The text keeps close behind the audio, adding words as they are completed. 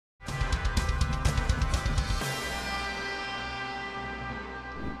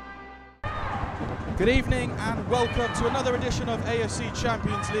Good evening and welcome to another edition of AFC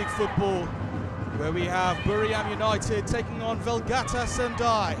Champions League football, where we have Buriram United taking on Vegalta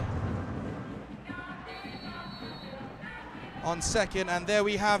Sendai on second, and there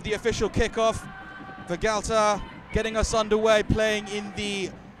we have the official kickoff. Vegalta getting us underway, playing in the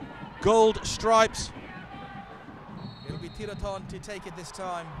gold stripes. It'll be Tiraton to take it this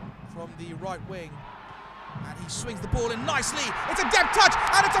time from the right wing. And he swings the ball in nicely. It's a depth touch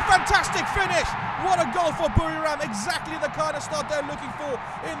and it's a fantastic finish. What a goal for Buriram. Exactly the kind of start they're looking for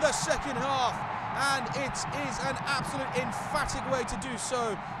in the second half. And it is an absolute emphatic way to do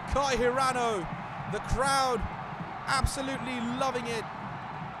so. Kai Hirano, the crowd absolutely loving it.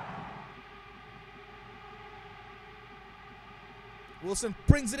 Wilson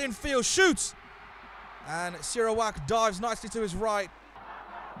brings it in field, shoots. And Sirawak dives nicely to his right.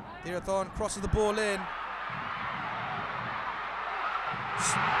 Tiraton crosses the ball in.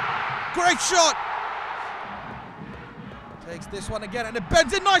 Great shot! Takes this one again and it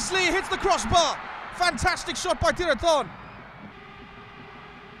bends in nicely, it hits the crossbar. Fantastic shot by Tiraton.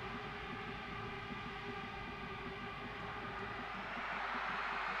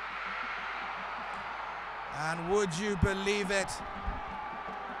 And would you believe it?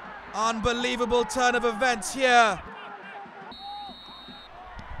 Unbelievable turn of events here.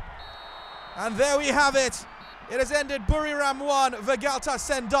 And there we have it. It has ended Buriram 1, Vegalta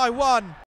Sendai 1.